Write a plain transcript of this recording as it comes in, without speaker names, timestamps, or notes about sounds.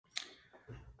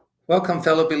Welcome,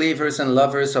 fellow believers and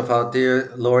lovers of our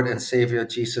dear Lord and Savior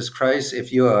Jesus Christ.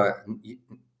 If you are a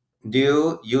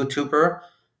new YouTuber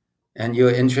and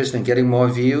you're interested in getting more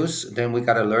views, then we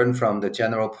got to learn from the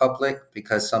general public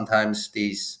because sometimes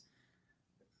these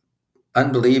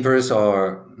unbelievers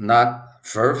or not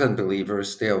fervent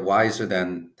believers, they are wiser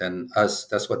than us.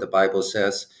 That's what the Bible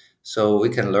says. So we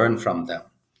can learn from them.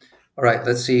 All right,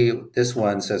 let's see. This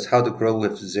one says how to grow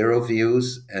with 0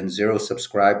 views and 0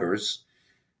 subscribers.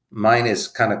 Mine is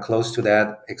kind of close to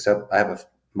that, except I have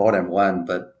more than one,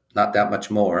 but not that much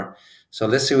more. So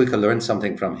let's see if we can learn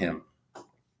something from him.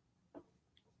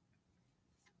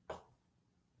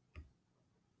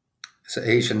 It's an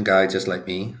Asian guy just like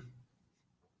me.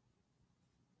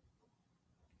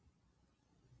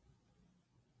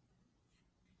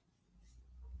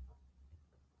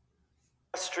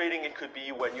 Frustrating it could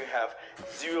be when you have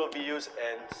 0 views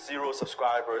and 0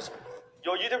 subscribers.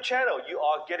 Your YouTube channel, you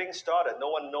are getting started. No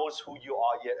one knows who you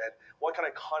are yet and what kind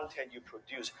of content you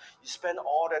produce. You spend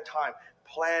all that time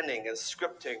planning and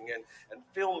scripting and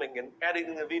filming and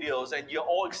editing the videos, and you're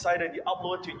all excited. You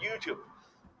upload to YouTube.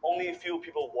 Only a few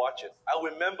people watch it. I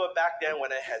remember back then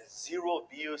when I had 0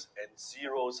 views and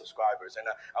 0 subscribers, and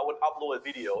I would upload a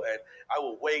video and I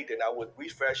would wait and I would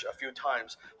refresh a few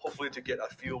times, hopefully to get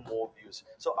a few more views.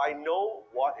 So I know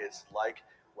what it's like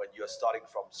when you're starting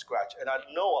from scratch, and I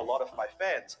know a lot of my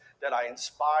fans that I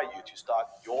inspire you to start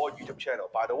your YouTube channel.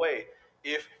 By the way,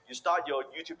 if you start your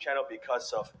YouTube channel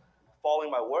because of following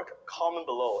my work, comment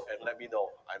below and let me know.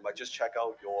 I might just check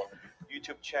out your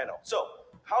YouTube channel. So,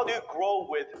 how do you grow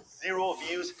with 0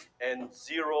 views and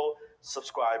 0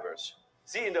 subscribers?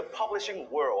 See, in the publishing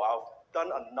world, I've done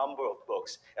a number of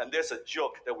books, and there's a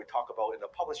joke that we talk about in the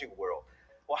publishing world.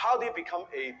 Well, how do you become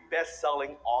a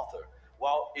best-selling author?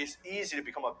 Well, it's easy to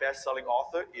become a best-selling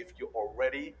author if you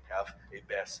already have a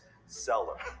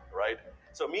bestseller, right?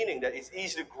 So meaning that it's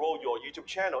easy to grow your YouTube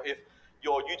channel if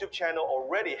your YouTube channel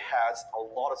already has a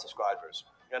lot of subscribers,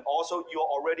 and also you're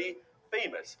already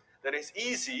famous. That it's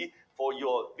easy for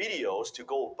your videos to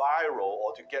go viral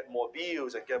or to get more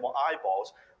views and get more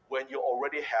eyeballs when you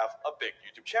already have a big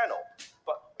YouTube channel.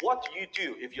 But what do you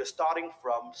do if you're starting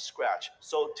from scratch?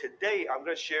 So today I'm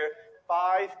going to share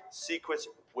 5 secrets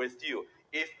with you.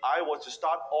 If I was to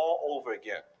start all over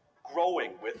again,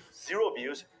 growing with 0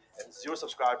 views and 0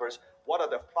 subscribers, what are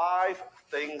the 5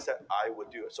 things that I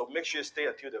would do? So make sure you stay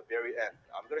until the very end.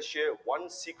 I'm going to share one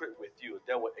secret with you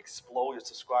that will explode your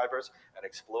subscribers and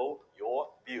explode your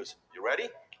views. You ready?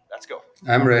 Let's go.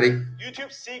 I'm ready.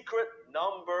 YouTube secret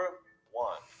number 1.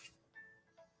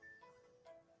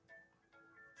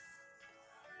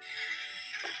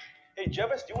 Hey,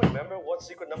 Jevis, do you remember what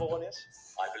secret number 1 is?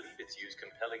 I believe it's use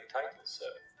compelling titles,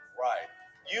 sir. Right.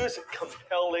 Use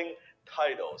compelling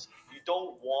titles. You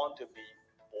don't want to be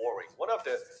boring. One of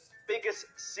the biggest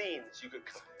sins you could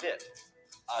commit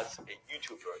as a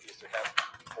YouTuber is to have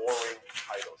boring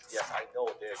titles. Yes, I know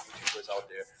there are YouTubers out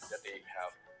there that they have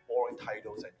boring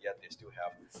titles and yet they still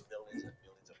have millions and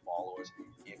millions of followers.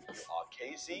 If you are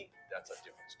Casey, that's a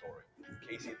different story.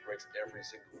 Casey breaks every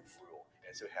single rule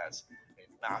and still has a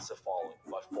massive following.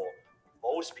 But for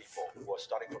most people who are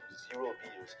starting from 0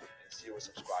 views and 0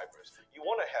 subscribers, you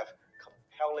want to have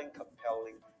compelling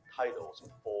titles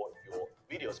for your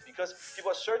videos because people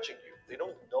are searching you. They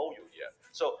don't know you yet.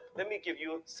 So let me give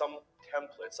you some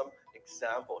templates, some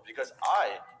examples, because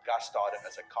I got started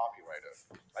as a copywriter.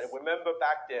 I remember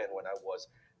back then when I was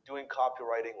doing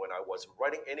copywriting, when I was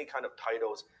writing any kind of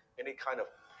titles, any kind of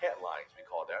headlines, we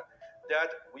call that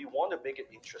we want to make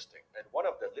it interesting. And one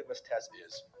of the litmus tests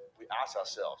is we ask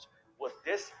ourselves, would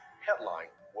this headline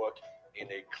work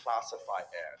in a classified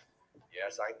ad?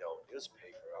 Yes, I know,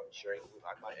 newspaper. I'm sharing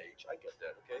at my age. I get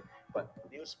that, okay? But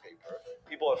newspaper,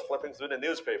 people are flipping through the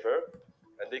newspaper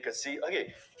and they can see,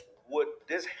 okay, would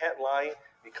this headline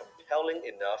be compelling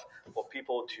enough for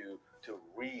people to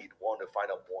read, want to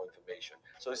find out more information?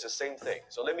 So it's the same thing.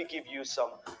 So let me give you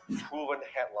some proven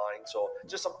headlines or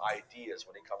just some ideas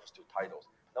when it comes to titles.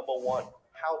 Number 1,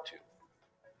 how to.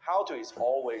 How to is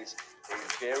always a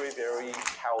very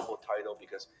powerful title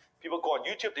because people go on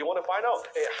YouTube, they want to find out,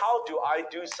 hey, how do I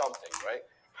do something, right?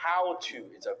 How to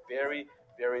is a very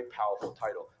powerful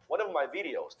title. One of my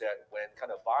videos that went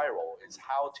kind of viral is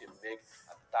how to make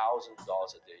 $1,000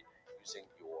 a day using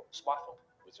your smartphone,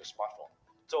 with your smartphone.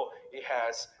 So it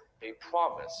has a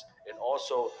promise and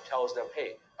also tells them,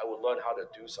 hey, I will learn how to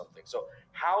do something. So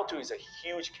how to is a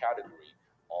huge category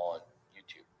on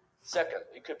YouTube. Second,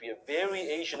 it could be a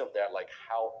variation of that, like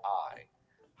how I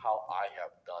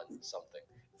have done something.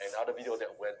 Another video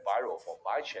that went viral for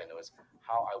my channel is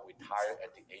how I retired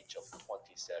at the age of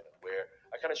 27, where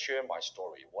I kind of share my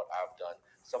story, what I've done,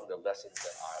 some of the lessons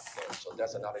that I've learned. So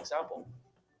that's another example.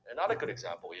 Another good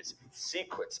example is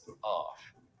secrets of.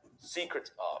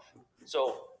 Secrets of.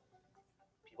 So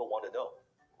people want to know,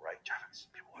 right, Travis?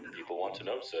 People want to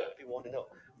know, sir. People want to know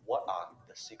what are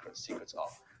the secrets of.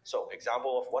 So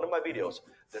example of one of my videos,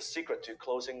 the secret to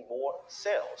closing more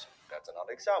sales. That's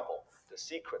another example. The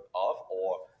secret of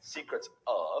or secrets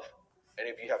of. And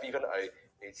if you have even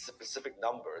a specific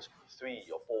numbers, 3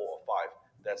 or 4 or 5,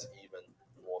 that's even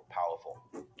more powerful.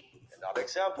 Another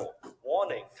example,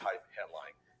 warning type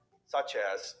headline, such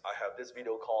as I have this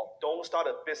video called Don't Start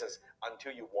a Business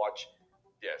Until You Watch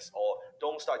This, or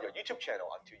Don't Start Your YouTube Channel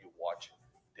Until You Watch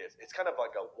this. It's kind of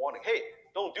like a warning. Hey,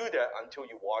 don't do that until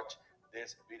you watch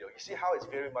this video. You see how it's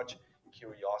very much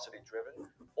curiosity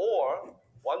driven? Or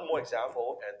one more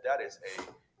example, and that is a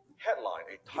headline,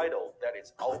 a title that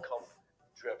is outcome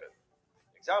driven.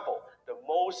 Example, the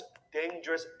most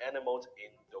dangerous animals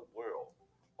in the world.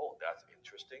 Oh, that's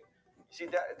interesting. You see,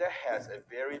 that has a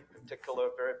very particular,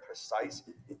 very precise,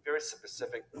 very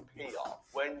specific payoff.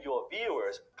 When your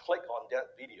viewers click on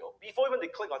that video, before even they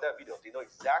click on that video, they know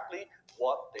exactly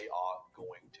what they are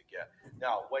going to get.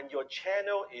 Now, when your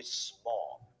channel is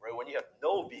small, right, when you have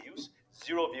no views,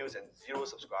 0 views and 0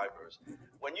 subscribers,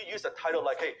 when you use a title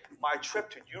like, hey, my trip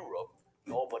to Europe,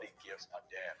 nobody gives a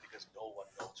damn because no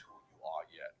one knows who you are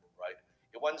yet, right?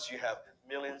 And once you have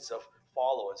millions of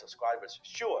followers, subscribers,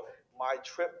 sure, my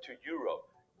trip to Europe,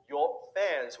 your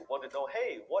fans want to know,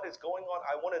 hey, what is going on?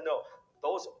 I want to know.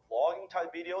 Those vlogging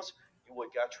type videos, you will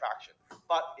get traction.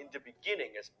 But in the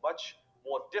beginning, it's much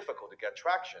more difficult to get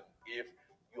traction if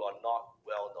you are not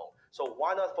well known. So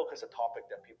why not focus a topic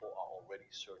that people are already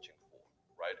searching for,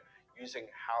 right? Using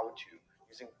how to,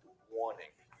 using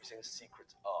warning, using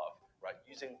secrets of, right?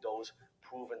 Using those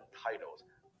proven titles.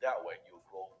 That way you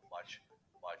grow much,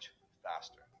 much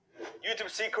faster. YouTube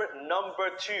secret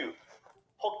number 2,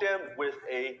 hook them with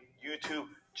a YouTube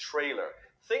trailer.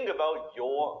 Think about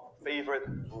your favorite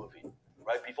movie,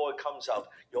 right? Before it comes out,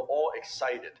 you're all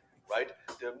excited, right?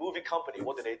 The movie company,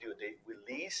 what do? They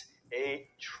release a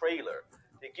trailer.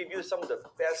 They give you some of the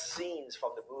best scenes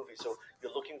from the movie, so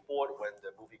you're looking forward when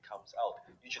the movie comes out.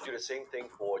 You should do the same thing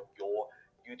for your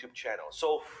YouTube channel.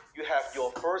 So you have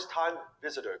your first time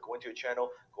visitor going to your channel,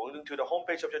 going into the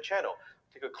homepage of your channel.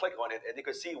 Take a click on it and you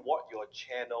can see what your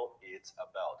channel is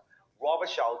about. Robert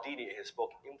Cialdini, in his book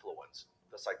Influence,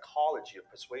 The Psychology of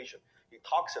Persuasion, he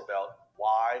talks about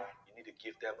why you need to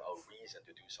give them a reason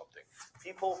to do something.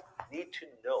 People need to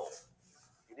know.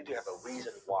 You need to have a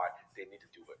reason why they need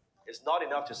to do it. It's not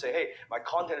enough to say, hey, my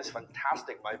content is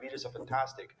fantastic, my videos are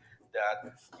fantastic,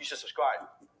 that you should subscribe.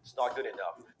 It's not good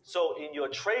enough. So in your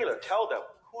trailer, tell them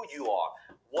who you are,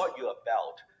 what you're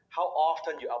about, how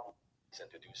often you upload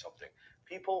to do something.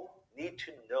 People need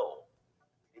to know.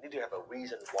 You need to have a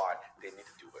reason why they need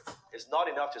to do it. It's not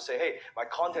enough to say, hey, my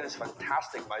content is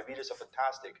fantastic, my videos are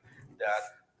fantastic, that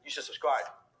you should subscribe.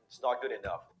 It's not good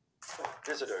enough.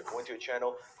 Visitor going to your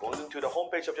channel, going into the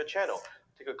homepage of your channel,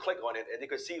 take a click on it and you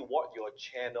can see what your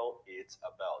channel is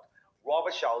about.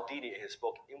 Robert Cialdini, in his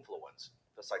book Influence,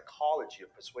 The Psychology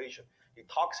of Persuasion, he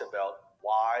talks about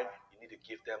why you need to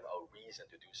give them a reason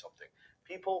to do something.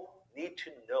 People need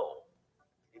to know.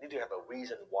 You need to have a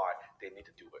reason why they need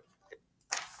to do it.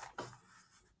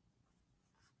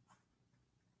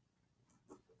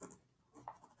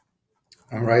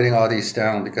 I'm writing all these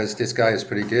down because this guy is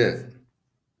pretty good.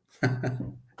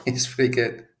 He's pretty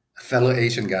good. A fellow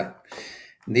Asian guy.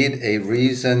 Need a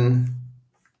reason.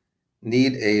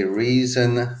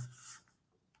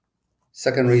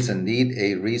 Second reason, need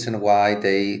a reason why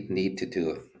they need to do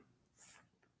it.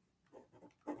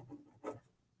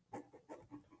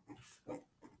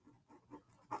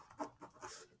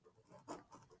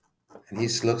 And he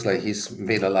looks like he's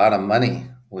made a lot of money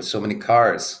with so many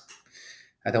cars.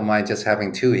 I don't mind just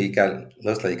having 2.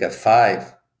 Looks like he got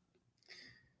 5.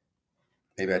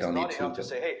 Maybe I don't need 2. It's not enough to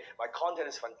say, hey, my content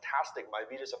is fantastic, my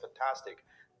videos are fantastic,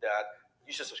 that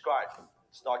you should subscribe.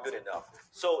 It's not good enough.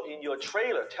 So in your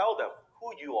trailer, tell them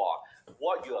who you are,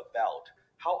 what you're about,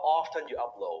 how often you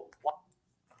upload.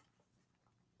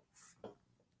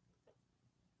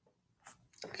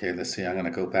 Okay, let's see. I'm going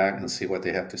to go back and see what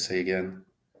they have to say again.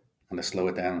 I'm going to slow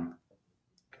it down.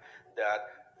 That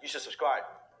you should subscribe.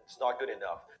 It's not good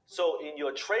enough. So in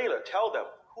your trailer, tell them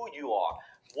who you are,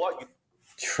 what you...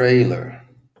 Trailer.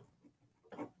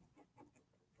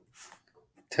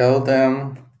 Tell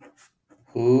them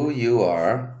who you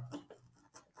are,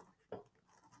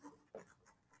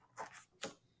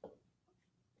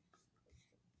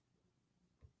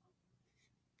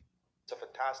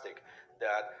 fantastic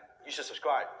that you should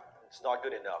subscribe. It's not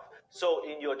good enough. So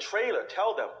in your trailer,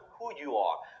 tell them who you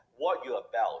are, what you're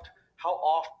about, how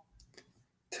often.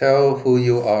 Tell who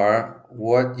you are,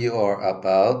 what you are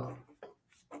about,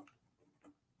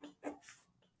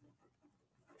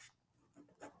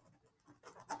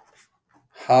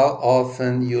 how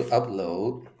often you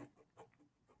upload,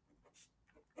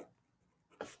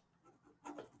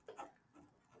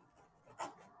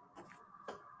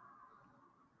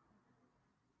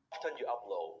 often you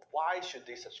upload, why should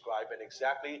they subscribe, and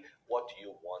exactly what do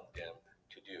you want them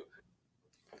to do.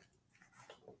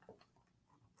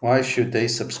 why should they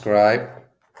subscribe,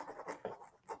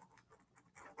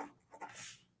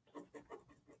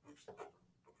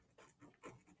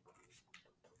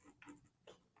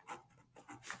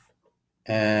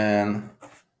 and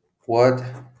what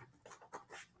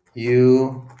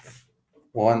you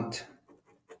want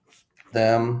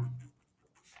them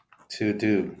to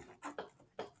do.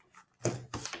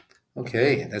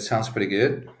 Okay, that sounds pretty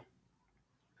good.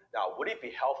 Now, would it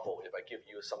be helpful if I give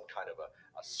you some kind of a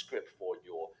script for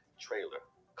your trailer?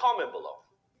 Comment below.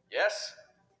 Yes?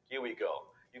 Here we go.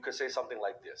 You could say something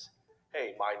like this.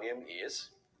 Hey, my name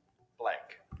is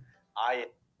blank.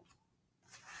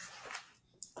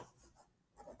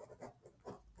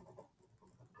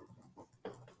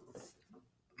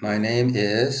 My name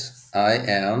is, I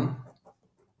am,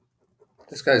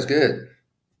 this guy's good.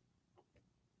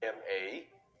 am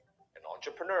an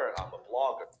entrepreneur. I'm a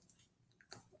blogger.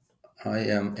 I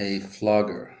am a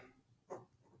vlogger.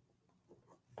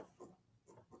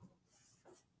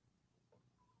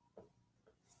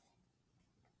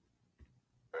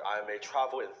 I'm a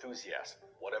travel enthusiast.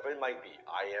 Whatever it might be,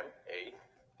 I am a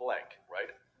blank,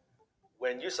 right?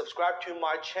 When you subscribe to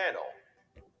my channel,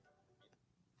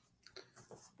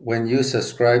 When you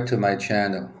subscribe to my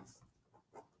channel,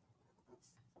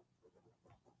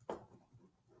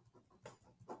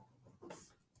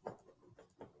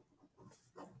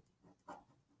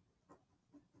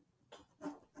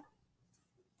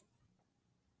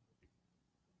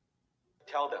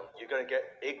 tell them you're going to get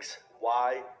X,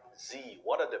 Y, Z.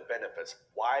 What are the benefits?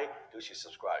 Why do you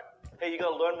subscribe? Hey, you're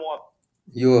going to learn more.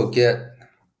 you will get,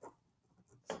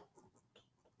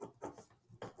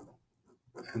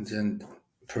 and then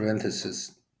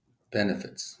parenthesis,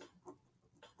 benefits.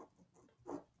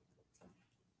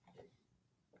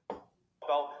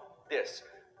 About this.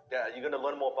 That you're going to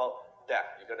learn more about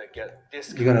that. You're going to get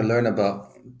this. You're going to learn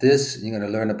about this, you're going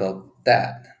to learn about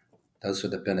that. Those are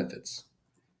the benefits.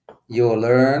 You'll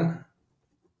learn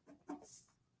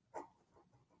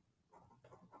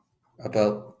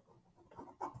about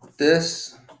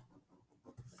this,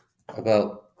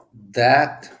 about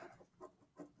that,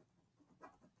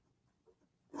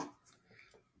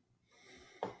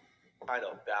 kind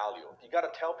of value. You got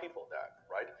to tell people that,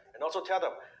 right? And also tell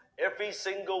them every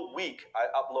single week I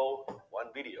upload one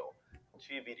video,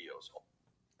 2 videos.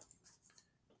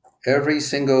 every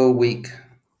single week.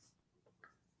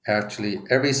 Actually,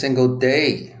 every single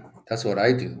day. That's what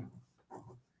I do.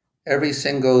 Every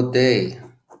single day,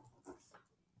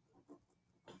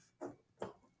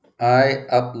 I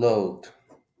upload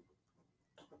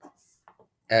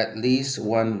at least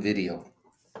one video.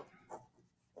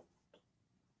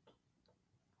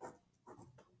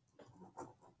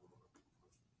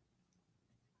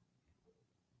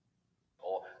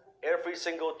 Or every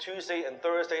single Tuesday and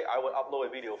Thursday I will upload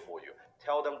a video for you.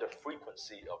 Tell them the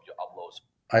frequency of your uploads.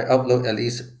 I upload at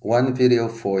least one video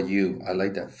for you. I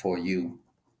like that, for you.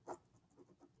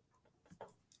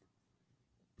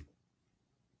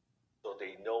 So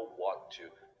they know what to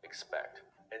expect.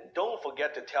 And don't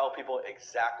forget to tell people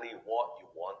exactly what you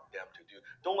want them to do.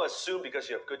 Don't assume because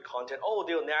you have good content, oh,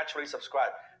 they'll naturally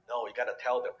subscribe. No, you got to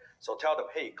tell them. So tell them,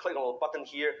 hey, click on the button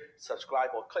here, subscribe,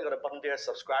 or click on the button there,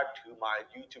 subscribe to my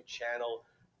YouTube channel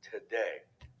today.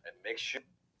 And make sure.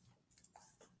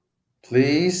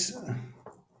 Please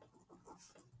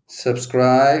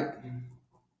subscribe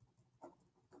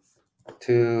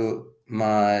to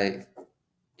my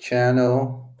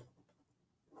channel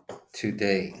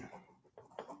today.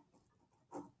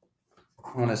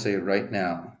 I want to say right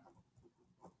now,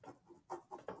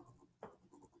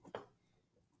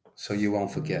 so you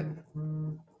won't forget.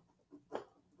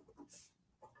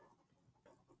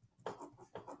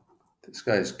 This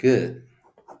guy is good.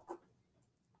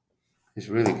 He's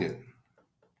really good.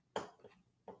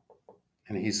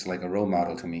 And he's like a role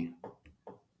model to me.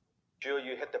 Make sure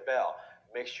you hit the bell.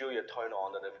 Make sure you turn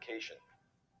on the notification.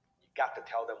 You got to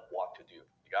tell them what to do.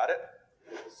 You got it?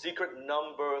 Secret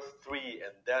number 3,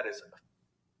 and that is.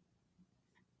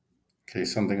 Okay,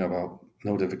 something about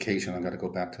notification. I got to go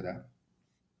back to that.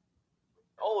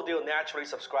 Oh, they'll naturally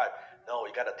subscribe. No,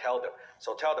 you gotta tell them.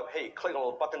 So tell them, hey, click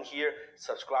on the button here,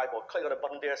 subscribe, or click on the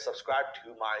button there, subscribe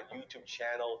to my YouTube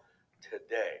channel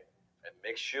today. And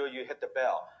make sure you hit the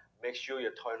bell. Make sure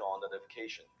you turn on the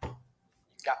notification. You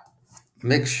got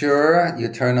Make sure you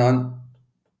turn on,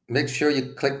 make sure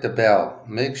you click the bell.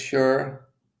 Make sure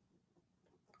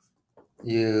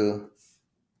you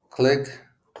click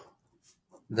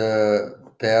the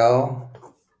bell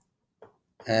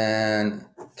and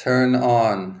turn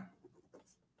on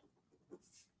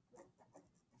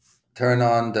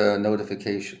the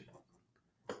notification.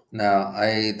 Now,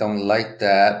 I don't like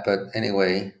that, but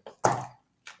anyway,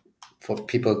 for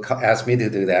people ask me to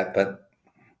do that, but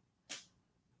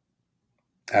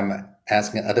I'm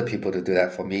asking other people to do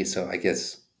that for me, so I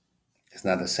guess it's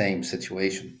not the same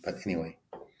situation. But anyway,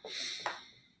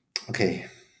 okay.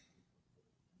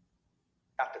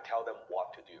 have to tell them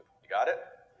what to do. You got it?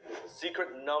 Secret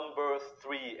number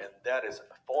 3, and that is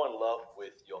fall in love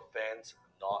with your fans,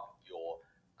 not your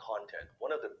content.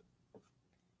 One of the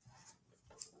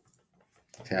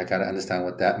Okay, I gotta understand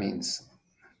what that means.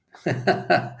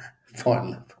 Fall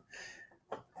in love.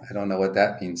 I don't know what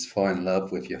that means. Fall in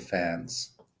love with your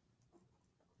fans.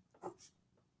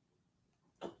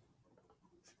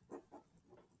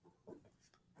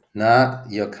 Not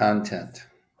your content.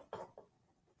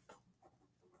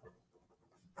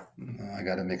 I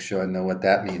gotta make sure I know what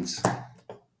that means.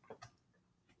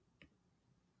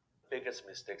 biggest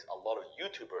mistakes a lot of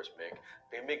YouTubers make.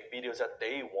 They make videos that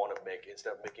they want to make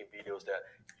instead of making videos that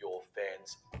your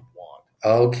fans want.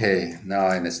 Okay, now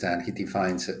I understand. He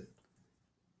defines it.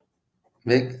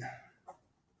 Make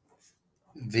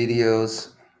videos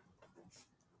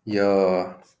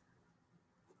your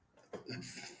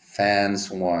fans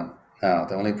want. Now,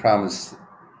 the only problem is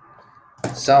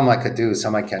some I could do,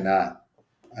 some I cannot.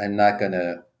 I'm not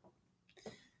gonna,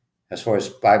 as far as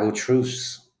Bible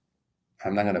truths,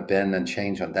 I'm not gonna bend and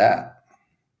change on that.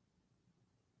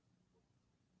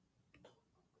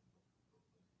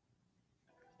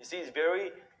 You see, it's very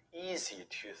easy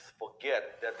to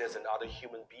forget that there's another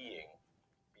human being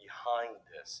behind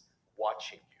this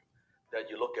watching you. That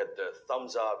you look at the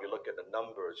thumbs up, you look at the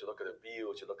numbers, you look at the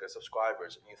views, you look at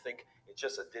subscribers, and you think it's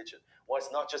just a digit. Well,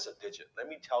 it's not just a digit. Let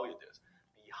me tell you this.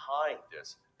 Behind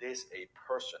this, there's a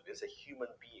person, there's a human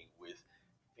being with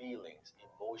feelings,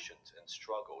 emotions, and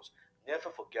struggles. Never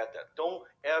forget that. Don't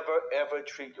ever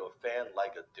treat your fan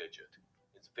like a digit.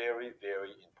 It's very,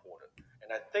 very important.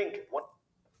 And I think what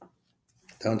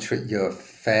Don't treat your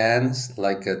fans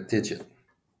like a digit.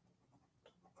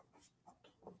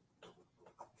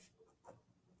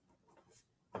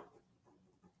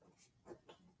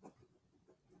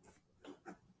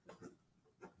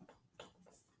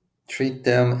 Treat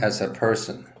them as a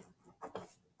person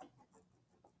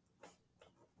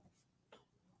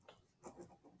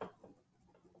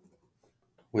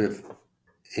with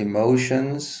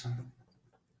emotions,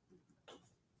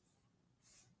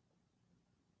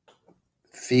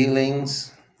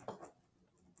 feelings,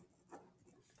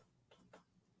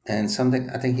 and something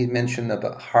I think he mentioned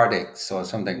about heartaches or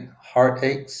something.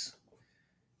 Heartaches,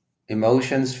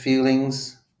 emotions,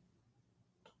 feelings.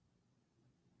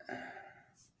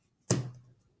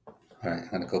 All right, I'm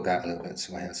going to go back a little bit,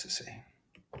 see what he has to say.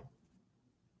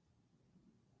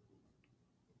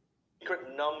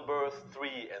 secret number 3,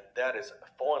 and that is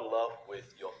fall in love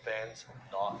with your fans,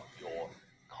 not your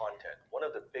content. One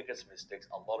of the biggest mistakes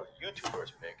a lot of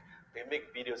YouTubers make, they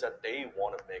make videos that they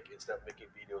want to make instead of making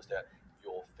videos that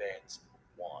your fans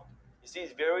want. You see,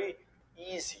 it's very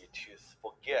easy to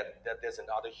forget that there's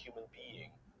another human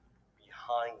being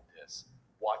behind this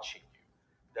watching you.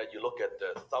 That you look at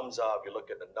the thumbs up, you look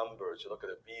at the numbers, you look at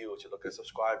the views, you look at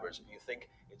subscribers, and you think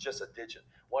it's just a digit.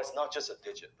 Well, it's not just a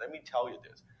digit. Let me tell you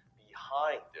this.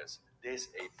 Behind this, there's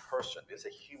a person, there's a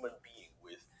human being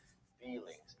with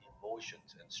feelings,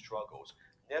 emotions, and struggles.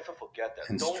 Never forget that.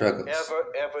 And Don't struggles.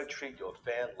 ever treat your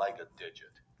fan like a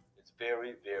digit. It's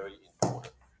very, very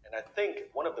important. And I think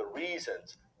one of the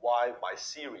reasons why my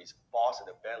series Boss and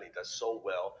the Bentley does so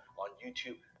well on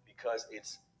YouTube, because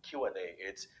it's Q&A.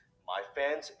 It's my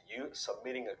fans, you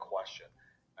submitting a question,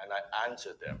 and I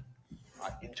answer them. I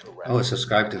interact. Oh,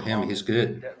 subscribe I to him. He's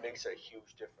comment. good. That makes a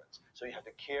huge difference. So you have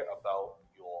to care about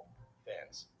your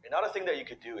fans. Another thing that you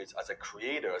could do is, as a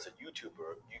creator, as a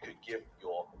YouTuber, you could give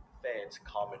your fans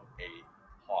comment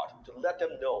a heart to let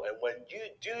them know. And when you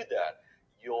do that,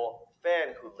 your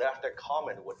fan who left that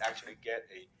comment would actually get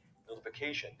a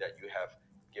notification that you have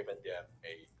given them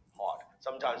a heart.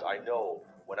 Sometimes I know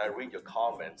when I read your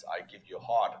comments, I give you a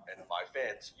heart, and my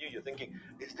fans, you're thinking,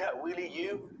 is that really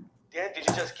you? Dan, did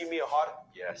you just give me a heart?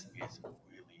 Yes, it's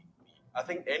really me. I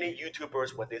think any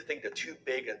YouTubers, when they think they're too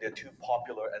big and they're too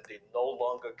popular and they no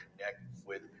longer connect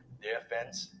with their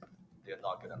fans, they're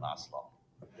not going to last long.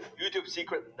 YouTube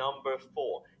secret number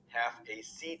 4, have a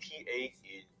CTA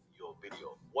in your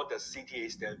video. What does CTA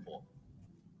stand for?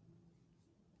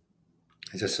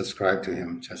 I just subscribed to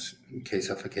him just in case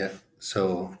I forget.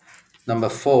 So, number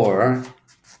 4,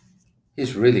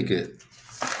 he's really good.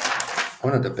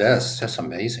 One of the best. Just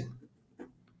amazing.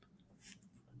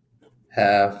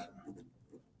 Have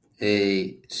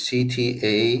a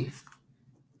CTA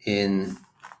in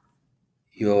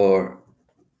your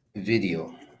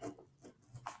video.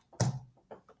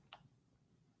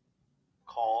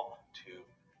 Call to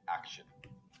action.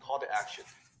 Call to action.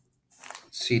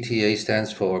 CTA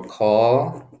stands for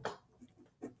call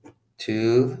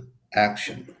to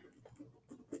action.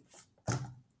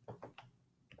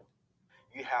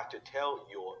 You have to tell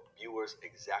your viewers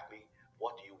exactly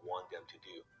what you want them to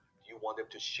do. Do you want them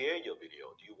to share your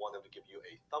video? Do you want them to give you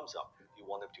a thumbs up? Do you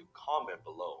want them to comment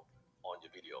below on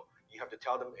your video? You have to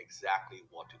tell them exactly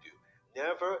what to do.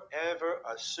 Never ever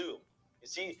assume. You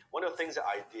see, one of the things that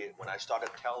I did when I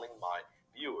started telling my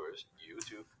viewers, you,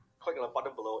 to click on the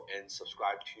button below and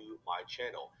subscribe to my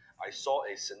channel, I saw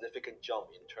a significant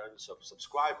jump in terms of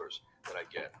subscribers that I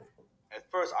get. At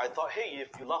first, I thought, hey, if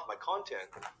you love my content,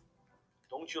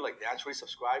 don't you like naturally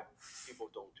subscribe? People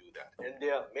don't do that. And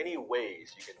there are many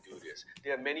ways you can do this.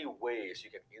 There are many ways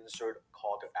you can insert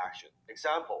call to action.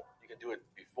 Example, you can do it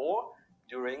before,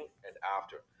 during, and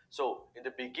after. So in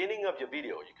the beginning of your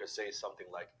video, you could say something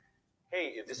like,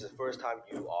 hey, if this is the first time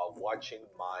you are watching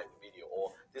my video,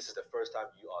 or this is the first time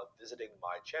you are visiting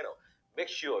my channel, make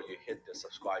sure you hit the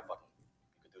subscribe button.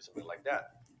 You could do something like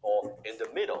that. Or in the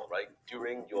middle, right,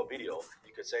 during your video,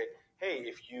 you could say, hey,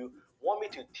 if you want me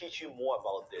to teach you more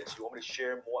about this, you want me to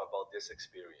share more about this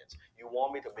experience, you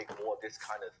want me to make more of this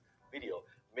kind of video,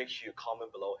 make sure you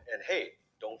comment below. And hey,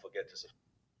 don't forget to subscribe.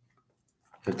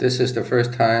 If this is the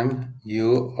first time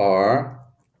you are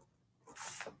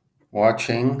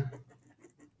watching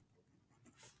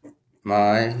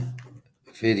my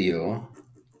video,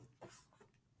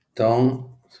 don't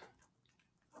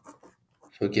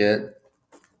forget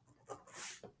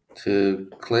to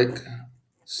click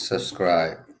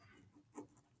subscribe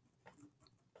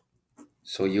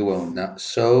so you will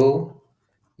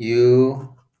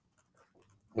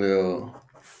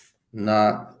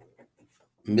not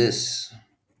miss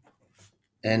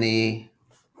any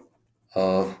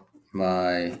of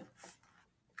my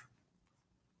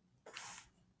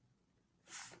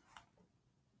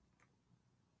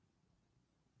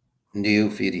new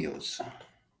videos.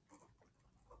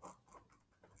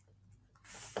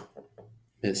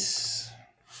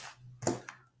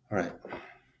 All right.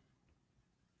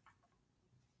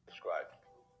 Subscribe.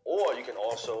 Or you can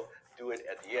also do it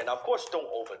at the end. Of course, don't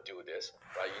overdo this,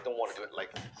 right? You don't want to do it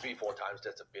like 3-4 times.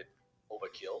 That's a bit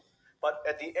overkill. But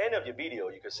at the end of your video,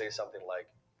 you could say something like,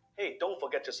 hey, don't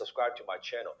forget to subscribe to my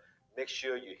channel. Make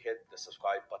sure you hit the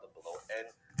subscribe button below and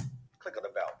click on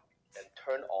the bell and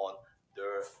turn on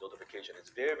their notification. It's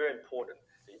very, very important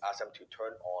that you ask them to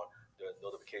turn on the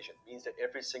notification. It means that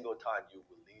every single time you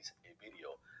release a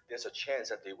video, there's a chance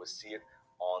that they will see it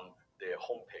on their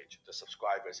homepage, the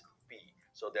subscribers feed.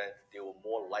 So then they will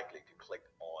more likely to click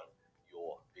on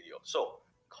your video. So,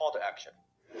 call to action.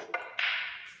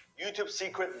 YouTube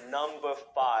secret number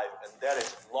 5, and that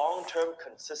is long-term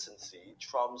consistency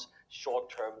trumps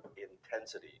short-term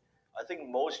intensity. I think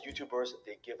most YouTubers,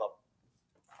 they give up.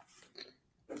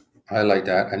 I like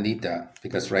that. I need that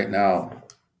because right now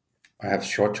I have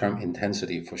short-term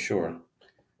intensity for sure,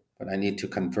 but I need to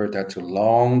convert that to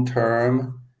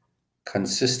long-term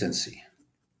consistency.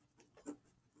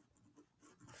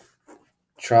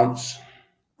 Trumps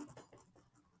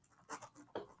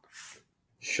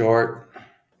short-term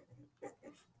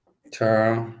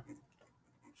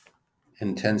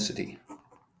intensity.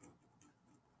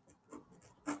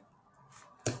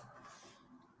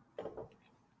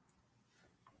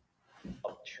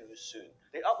 Up too soon.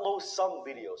 They upload some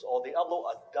videos or they upload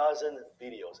a dozen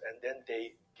videos and then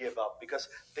they give up because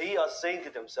they are saying to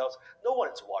themselves, no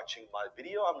one's watching my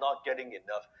video. I'm not getting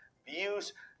enough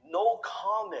views, no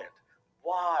comment.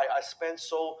 Why? I spent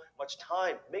so much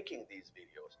time making these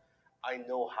videos. I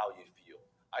know how you feel.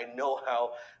 I know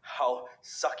how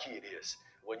sucky it is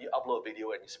when you upload a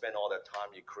video and you spend all that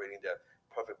time you're creating that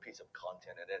perfect piece of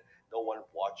content and then no one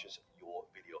watches your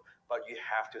video. But you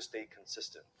have to stay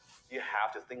consistent. You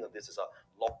have to think of this as a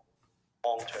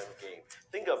long-term game.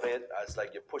 Think of it as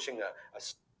like you're pushing a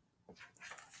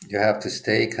You have to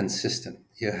stay consistent.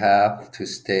 You have to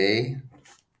stay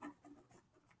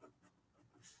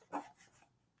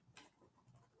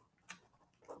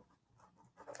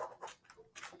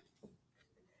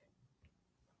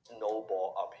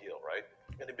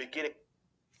In the beginning,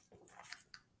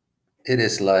 It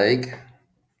is like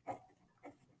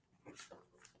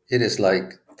it is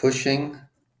like pushing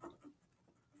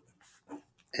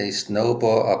a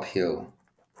snowball uphill.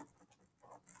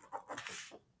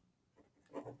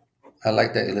 I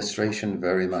like that illustration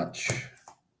very much.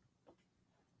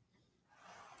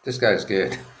 This guy's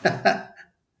good.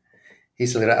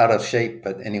 He's a little out of shape,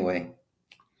 but anyway.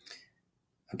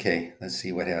 Okay, let's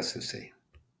see what he has to say.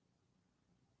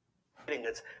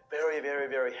 it's very, very,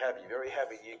 very heavy, very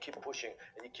heavy. You keep pushing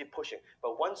and you keep pushing.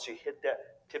 But once you hit that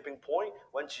tipping point,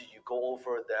 once you go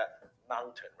over that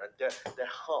mountain, right, that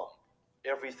hump,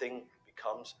 everything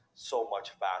becomes so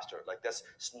much faster. Like this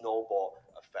snowball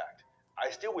effect. I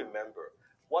still remember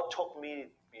what took me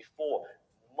before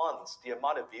months, the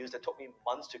amount of views that took me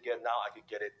months to get, now I could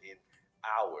get it in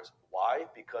hours. Why?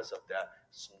 Because of that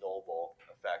snowball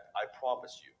effect. I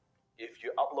promise you, if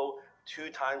you upload 2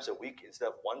 times a week instead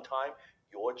of 1 time,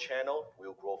 your channel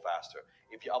will grow faster.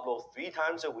 If you upload 3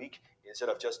 times a week instead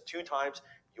of just 2 times,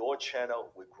 your channel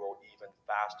will grow even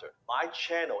faster. My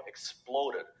channel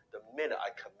exploded the minute I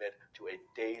commit to a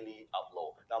daily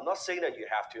upload. Now, I'm not saying that you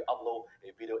have to upload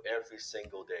a video every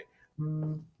single day.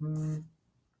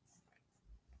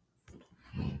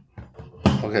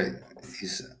 Okay,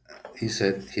 he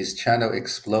said his channel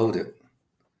exploded.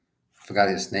 Forgot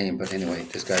his name, but anyway,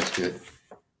 this guy's good.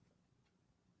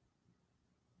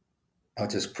 I'll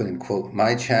just put in quote,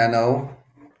 my channel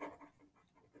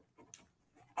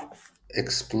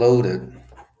exploded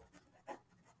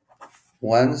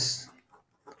once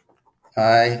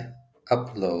I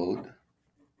upload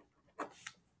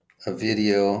a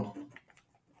video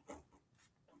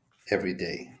every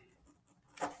day.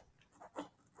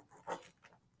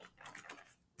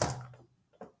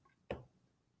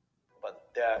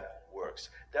 But that works.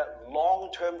 That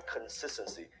long-term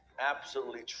consistency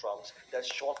absolutely trumps that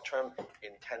short-term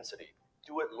intensity.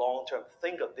 Do it long-term.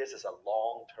 Think of this as a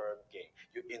long-term game.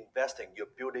 You're investing,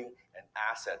 you're building an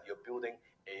asset, you're building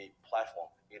a platform.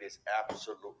 It is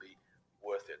absolutely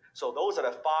worth it. So those are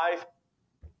the 5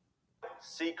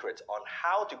 secrets on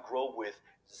how to grow with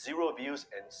 0 views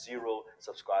and 0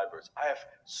 subscribers. I have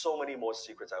so many more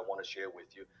secrets I want to share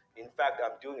with you. In fact,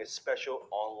 I'm doing a special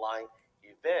online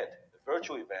event, a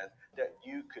virtual event that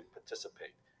you could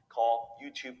participate called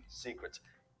YouTube Secrets.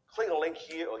 Click the link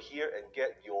here or here and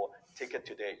get your ticket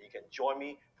today. You can join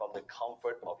me from the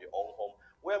comfort of your own home,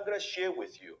 where I'm going to share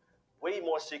with you way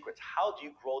more secrets. How do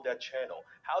you grow that channel?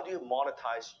 How do you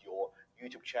monetize your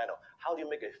YouTube channel? How do you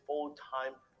make a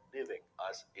full-time living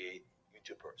as a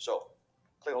YouTuber? So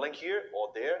click the link here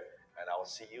or there, and I will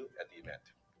see you at the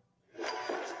event.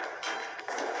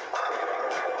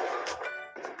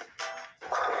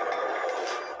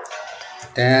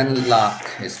 Dan Locke.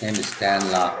 His name is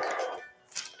Dan Locke.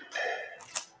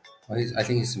 Well, I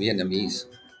think he's Vietnamese.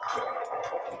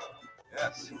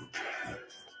 Yes.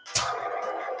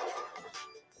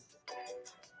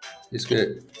 He's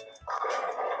good.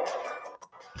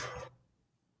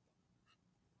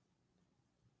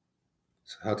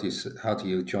 So how do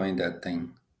you join that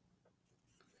thing?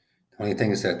 The only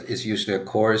thing is that it's usually a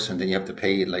course, and then you have to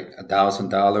pay like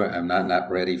 $1,000. I'm not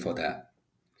ready for that.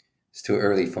 It's too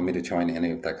early for me to join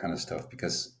any of that kind of stuff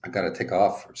because I gotta take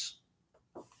offers.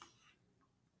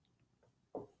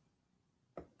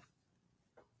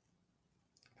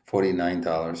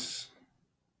 $49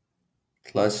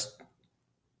 plus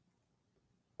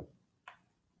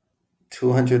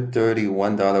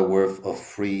 $231 worth of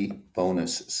free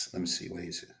bonuses. Let me see, what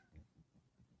is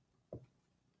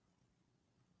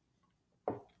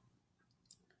it?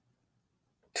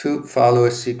 Two follower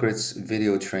secrets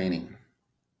video training.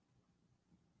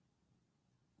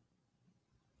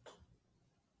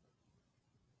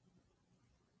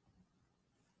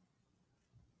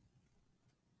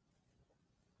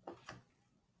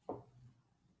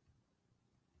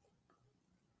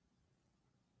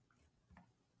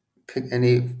 Pick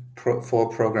any 4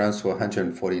 programs for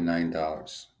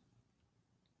 $149.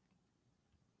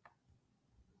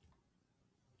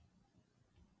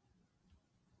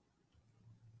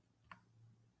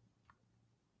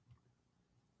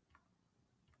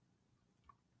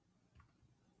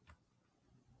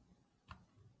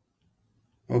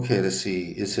 Okay, let's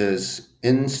see. It says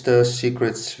Insta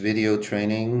Secrets video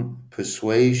training,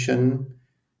 persuasion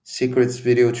secrets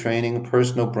video training,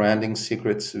 personal branding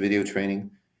secrets video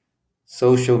training,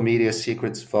 social media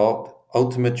secrets vault,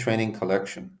 ultimate training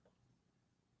collection.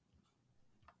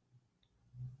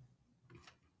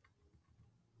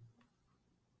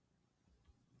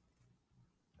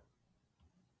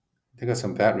 They got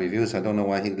some bad reviews. I don't know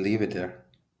why he'd leave it there.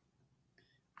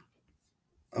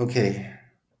 Okay.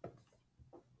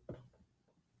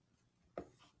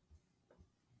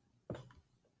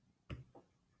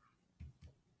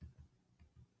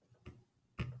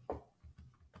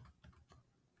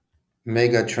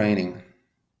 Mega training.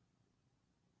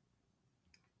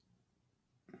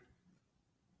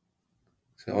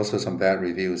 So also some bad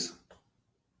reviews.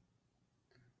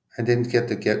 I didn't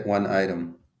get one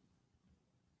item.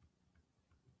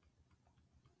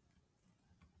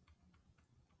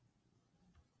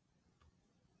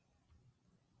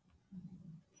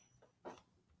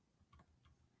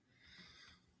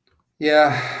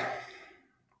 Yeah,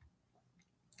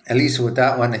 at least with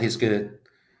that one, he's good.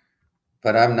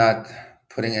 But I'm not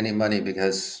putting any money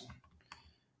because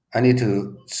I need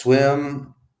to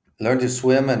swim, learn to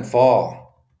swim and fall.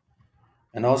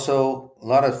 And also, a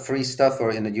lot of free stuff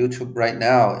are in the YouTube right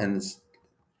now. And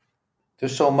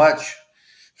there's so much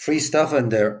free stuff in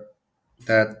there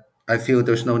that I feel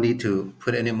there's no need to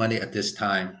put any money at this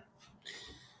time.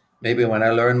 Maybe when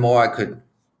I learn more,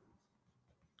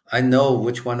 I know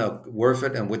which one are worth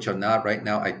it and which are not. Right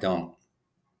now, I don't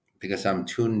because I'm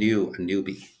too new, a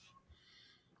newbie.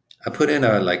 I put in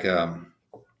a like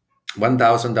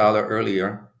 $1,000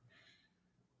 earlier,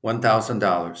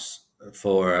 $1,000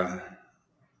 for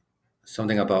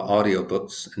something about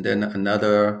audiobooks, and then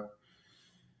another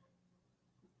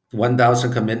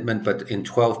 1,000 commitment, but in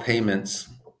 12 payments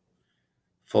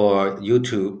for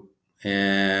YouTube.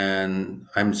 And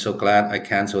I'm so glad I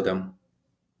canceled them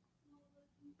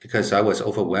because I was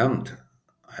overwhelmed.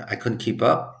 I couldn't keep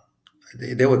up.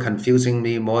 They were confusing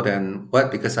me more than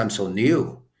what because I'm so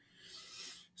new.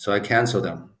 So I canceled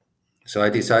them. So I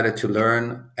decided to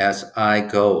learn as I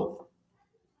go.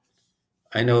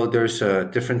 I know there's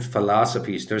different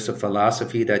philosophies. There's a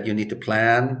philosophy that you need to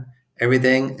plan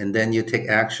everything and then you take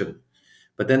action.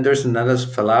 But then there's another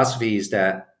philosophy is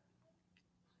that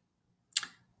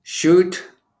shoot,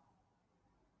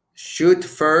 shoot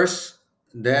first,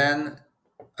 then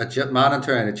adjust,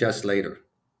 monitor and adjust later.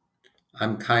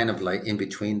 I'm kind of like in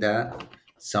between that.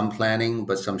 Some planning,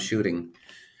 but some shooting.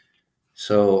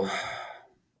 So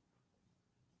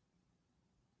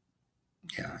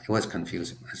yeah, it was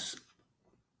confusing.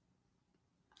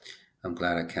 I'm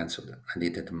glad I canceled it. I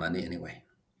needed the money anyway.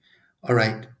 All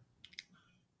right.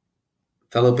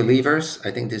 Fellow believers,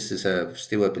 I think this is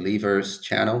still a believers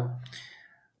channel.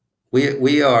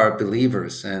 We are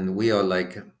believers and we are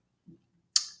like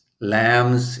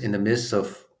lambs in the midst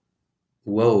of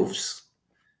wolves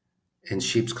in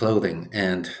sheep's clothing.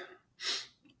 And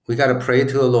we got to pray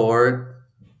to the Lord.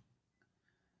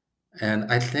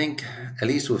 And I think, at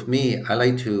least with me, I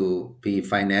like to be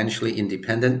financially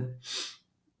independent.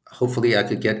 Hopefully, I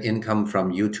could get income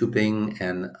from YouTubing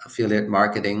and affiliate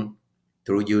marketing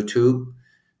through YouTube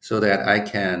so that I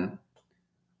can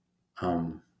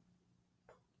um,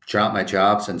 drop my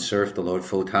jobs and serve the Lord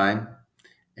full time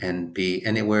and be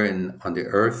anywhere on the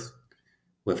earth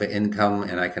with an income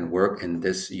and I can work in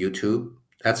this YouTube.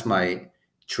 That's my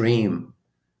dream.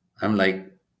 I'm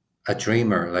like a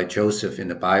dreamer, like Joseph in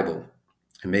the Bible,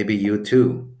 and maybe you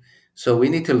too. So we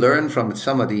need to learn from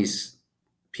some of these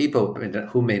people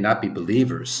who may not be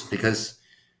believers because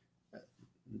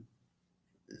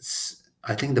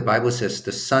I think the Bible says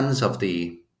the sons of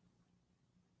the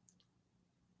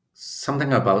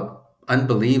something about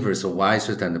unbelievers are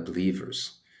wiser than the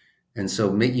believers. And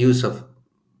so make use of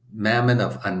mammon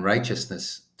of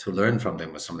unrighteousness to learn from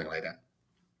them or something like that.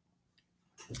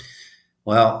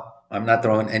 Well, I'm not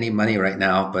throwing any money right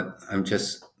now, but I'm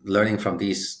just learning from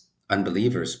these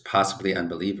unbelievers, possibly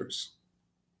unbelievers.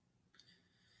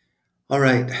 All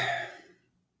right.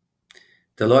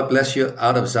 The Lord bless you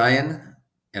out of Zion,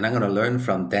 and I'm going to learn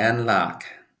from Dan Locke.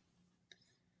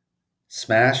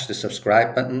 Smash the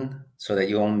subscribe button so that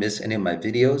you won't miss any of my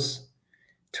videos.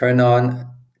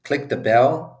 Click the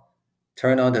bell,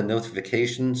 turn on the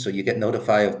notification so you get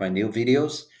notified of my new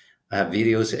videos. I have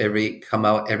videos come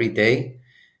out every day.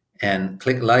 And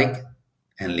click like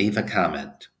and leave a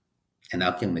comment. And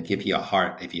I'm going to give you a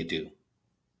heart if you do.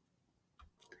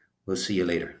 We'll see you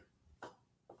later.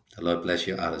 The Lord bless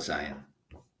you out of Zion.